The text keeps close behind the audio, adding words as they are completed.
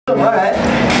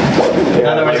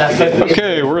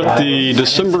Okay, we're at the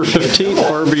December 15th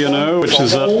RBNO, which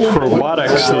is at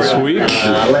Probotics this week.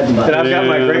 And I've got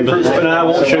my grapefruit, but I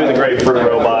won't show you the grapefruit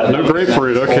robot. No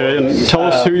grapefruit, okay. And tell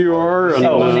us who you are. And,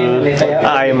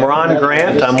 I'm Ron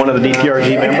Grant. I'm one of the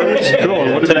DPRG members. Cool.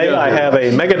 And what Today I have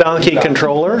a Mega Donkey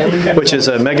controller, which is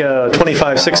a Mega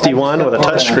 2561 with a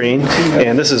touchscreen,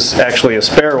 and this is actually a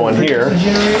spare one here.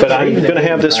 But I'm going to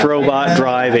have this robot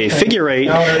drive a figure eight,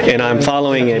 and I'm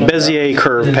following a Bezier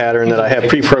curve pattern that I have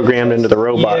pre-programmed into the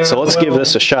robot. So let's give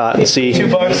this a shot and see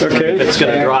if it's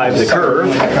going to drive the curve.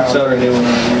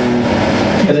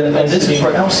 And this is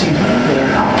for LCD.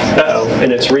 Uh-oh,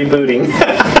 and it's rebooting.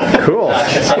 cool.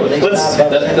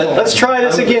 Let's try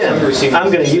this again.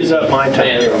 I'm going to use up my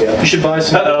time. You should buy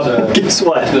some. Uh-oh, guess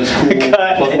what?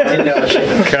 Cut.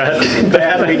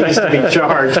 Battery needs to be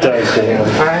charged.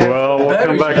 Well, we'll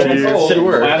come back to you.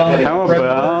 How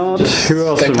about, who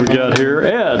else have we got here?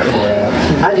 Ed.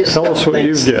 Tell us what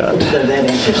you've got.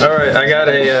 All right, I got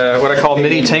a what I call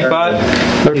mini tank bot.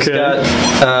 Okay. He's got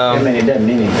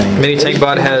mini tank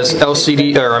bot has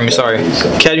LCD, or I'm sorry,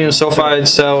 cadmium sulfide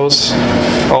cells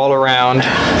all around.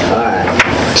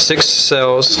 6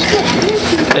 cells,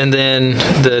 and then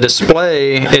the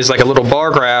display is like a little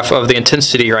bar graph of the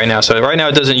intensity right now. So right now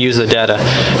it doesn't use the data,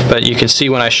 but you can see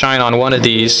when I shine on one of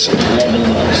these,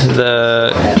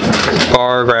 the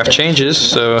bar graph changes.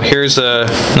 So here's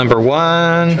number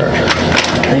 1,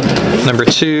 number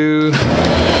 2,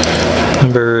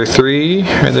 number 3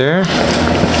 right there,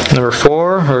 number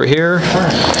 4 over here,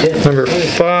 number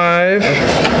 5,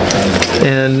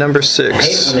 and number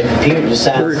 6.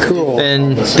 Very cool.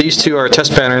 And these two are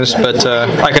test patterns, but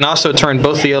I can also turn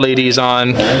both the LEDs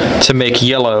on to make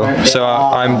yellow. So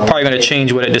I'm probably going to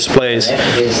change what it displays,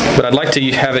 but I'd like to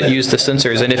have it use the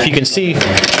sensors. And if you can see,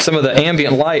 some of the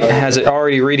ambient light has it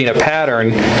already reading a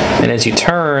pattern, and as you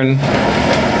turn,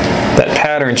 that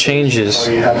pattern changes.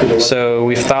 So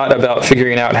we've thought about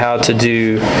figuring out how to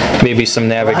do maybe some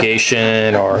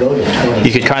navigation, or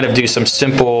you could kind of do some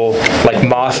simple like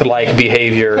moth-like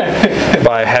behavior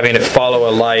by having it follow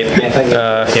a light,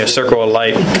 circle a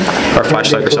light or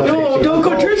flashlight or something. Don't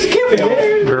go towards the camera.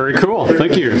 Very cool.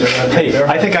 Thank you. Hey,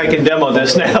 I think I can demo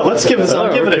this now. Let's give this.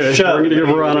 I'll give it a shot. We're going to give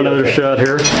Ron another shot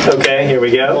here. Okay, here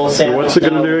we go. So what's it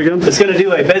going to do again? It's going to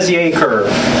do a Bezier curve.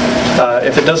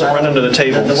 If it doesn't run into the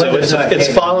table, so it's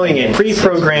following a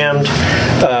pre-programmed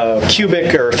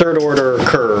cubic or third order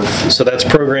curve. So that's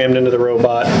programmed into the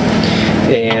robot,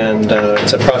 and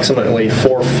it's approximately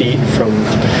 4 feet from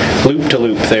loop to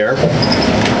loop there.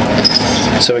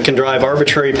 So it can drive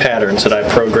arbitrary patterns that I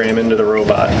program into the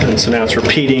robot, and so now it's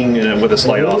repeating with a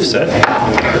slight offset.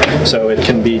 So it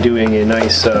can be doing a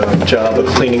nice job of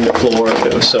cleaning the floor if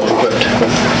it was so equipped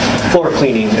with floor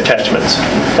cleaning attachments.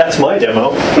 That's my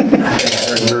demo.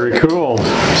 Very cool.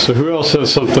 So who else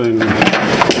has something?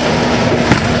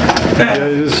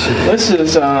 This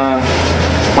is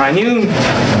my new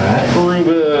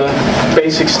Aruba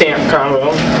basic stamp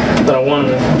combo that I won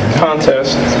in the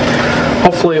contest.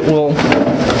 Hopefully it will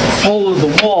follow the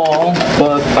wall,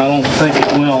 but I don't think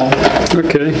it will.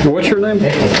 Okay. What's your name?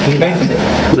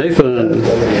 Nathan. Nathan.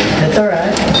 That's all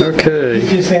right. Okay. You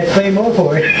just have to pay more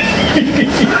for it.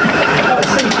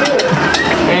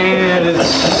 And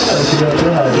it's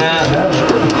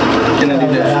gonna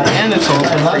do that. And it's all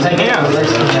yeah.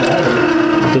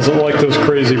 Does it like those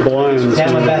crazy blinds?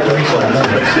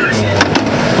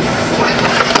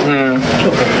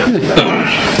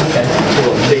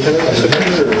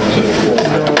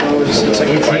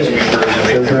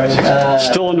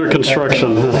 Still under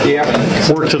construction. Yeah.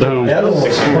 Worked at home.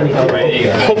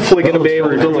 Hopefully going to be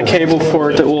able to build a cable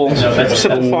for it that will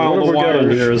simplify all the What have we got in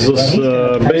wires. here? Is this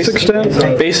basic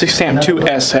stamp? Basic stamp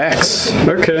 2SX.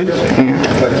 Okay.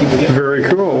 Very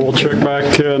cool. We'll check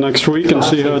back next week and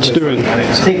see how it's doing.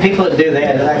 See, people that do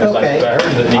that, they're like,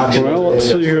 okay. Well, let's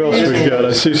see who else we've got.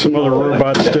 I see some other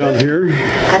robots down here.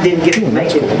 I didn't get him.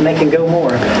 Make it go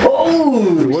more.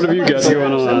 Oh! What have you got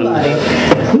going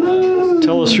on?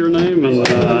 Tell us your name and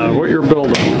what you're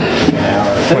building.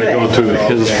 Am I going through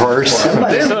his first?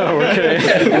 Oh, okay.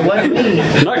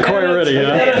 Not quite ready,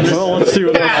 huh? Well, let's see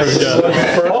what else we've got.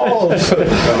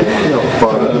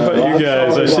 What about you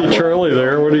guys? I see Charlie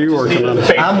there. What are you working on?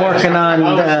 I'm working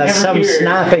on some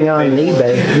sniping on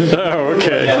eBay. Oh,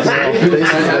 okay.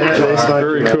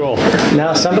 Very cool.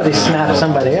 Now somebody sniped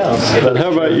somebody else. And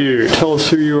how about you? Tell us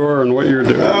who you are and what you're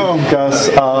doing. Oh, Gus.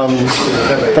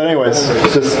 But anyways,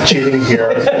 just cheating here.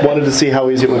 Wanted to see how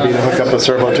easy it would be to hook up a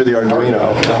servo to the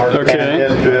Arduino. Okay.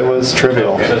 And it was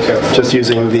trivial. Just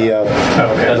using the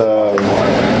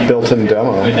built-in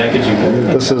demo.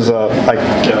 This is, I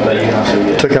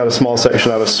took out a small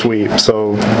section out of sweep,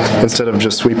 so instead of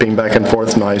just sweeping back and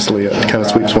forth nicely, it kind of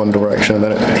sweeps one direction and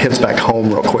then it hits back home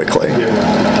real quickly.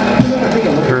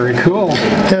 Very cool.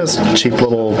 Yeah, it's cheap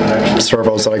little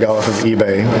servos that I got off of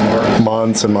eBay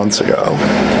months and months ago.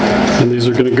 And these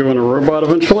are going to go in a robot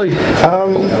eventually?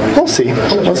 We'll see.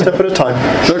 One step at a time.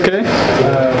 Okay.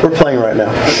 We're playing right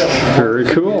now. Very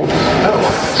cool.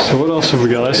 So what else have we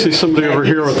got? I see somebody over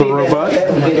here with the robot.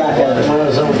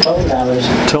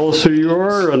 Tell us who you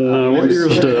are and what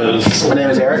yours does. My name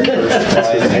is Eric.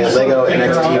 It's a Lego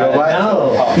NXT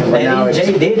robot. Right now it's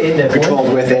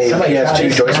controlled with a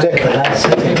PS2 joystick.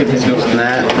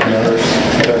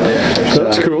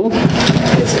 That's cool.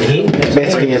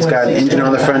 Basically, it's got an engine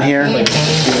on the front here.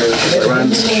 It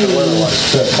runs.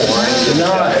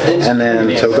 And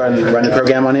then, so go ahead and run the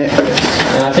program on it.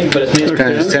 It's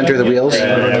kind of center of the wheels.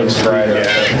 There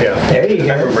you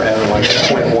go. I remember having like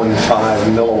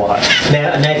 0.15 milliwatt.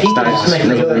 Now if you just make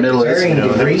Middle of the middle is. varying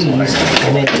degrees and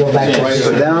then go back to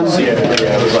Put it down. Yeah,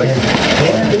 it was like,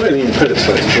 I didn't even put it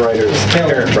so it's brighter. It's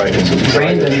apparent brightness.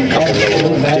 Brandon,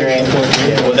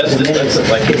 Well, that's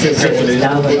like it's as if it's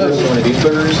down the road. one of these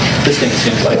burgers. This thing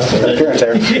seems like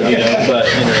you know, but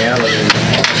in reality,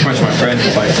 as much as my friend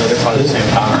is like, no, they're probably the same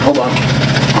power. Hold on.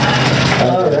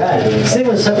 All right. See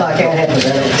when something like that happens.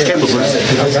 Cable's loose.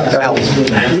 That helps.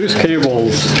 Loose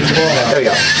cables. There we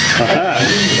go.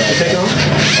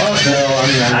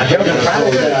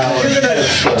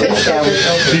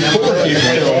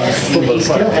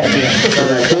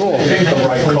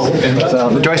 So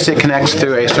the joystick connects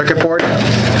through a circuit board.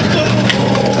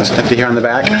 That's connected here on the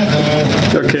back.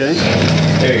 Okay.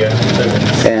 There you go.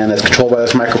 And it's controlled by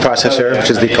this microprocessor, which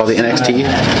is called the NXT.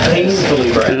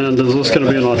 And is this going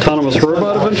to be an autonomous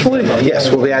robot eventually? Yes,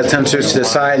 we'll add sensors to the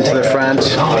side and to the front.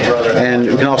 And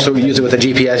we can also use it with a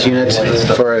GPS unit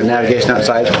for navigation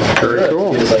outside. Very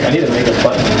cool.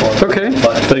 Okay.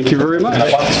 Thank you very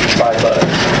much.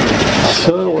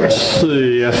 So let's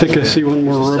see. I think I see one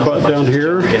more robot down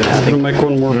here. I'm going to make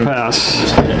one more pass.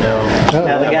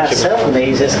 Now the guy selling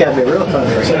these, it's got to be real fun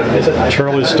for him.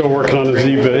 Charlie's still working on his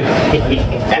eBay.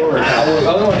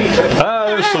 Ah,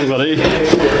 there's somebody.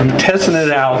 I'm testing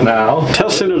it out now.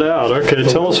 Testing it out. Okay,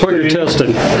 tell us what you're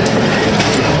testing.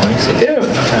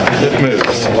 If it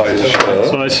moves,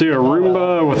 So I see a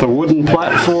Roomba with a wooden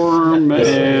platform,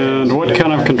 and what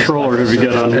kind of controller have you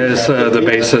got on here? it's the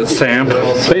basic stamp,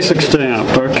 Basic stamp,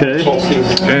 okay.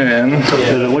 and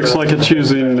And it looks like it's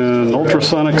using an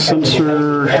ultrasonic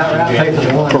sensor.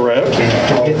 correct.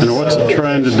 And what's it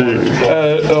trying to do?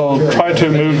 It'll try to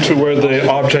move to where the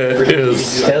object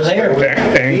is angled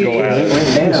at.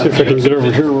 Let's see if I can get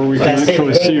over here where we can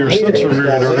actually see your sensor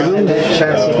moving around.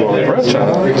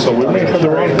 So we may have the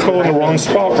wrong code in the wrong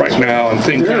spot right now and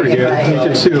think There we go. You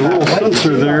can see the little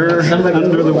sensor there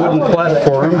under the wooden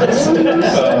platform.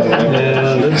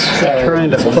 And it's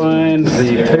trying to find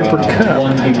the paper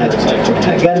cup.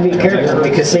 Got to be careful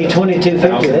because see,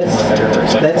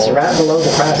 $22.50. That's right below the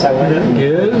price I went up.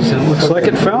 Yes, it looks like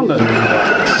it found it.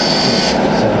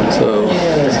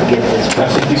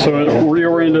 So it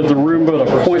reoriented the Roomba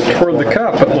to point toward the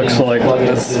cup, it looks like.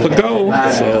 that's the go.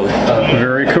 So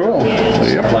Very cool.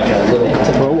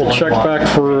 Well, we'll check back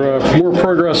for more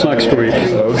progress next week.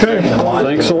 Okay.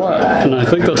 Thanks a lot. And I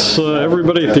think that's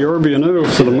everybody at the RBNO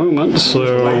for the moment,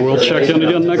 so we'll check in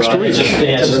again next week.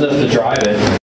 Yeah, it's just enough to drive it.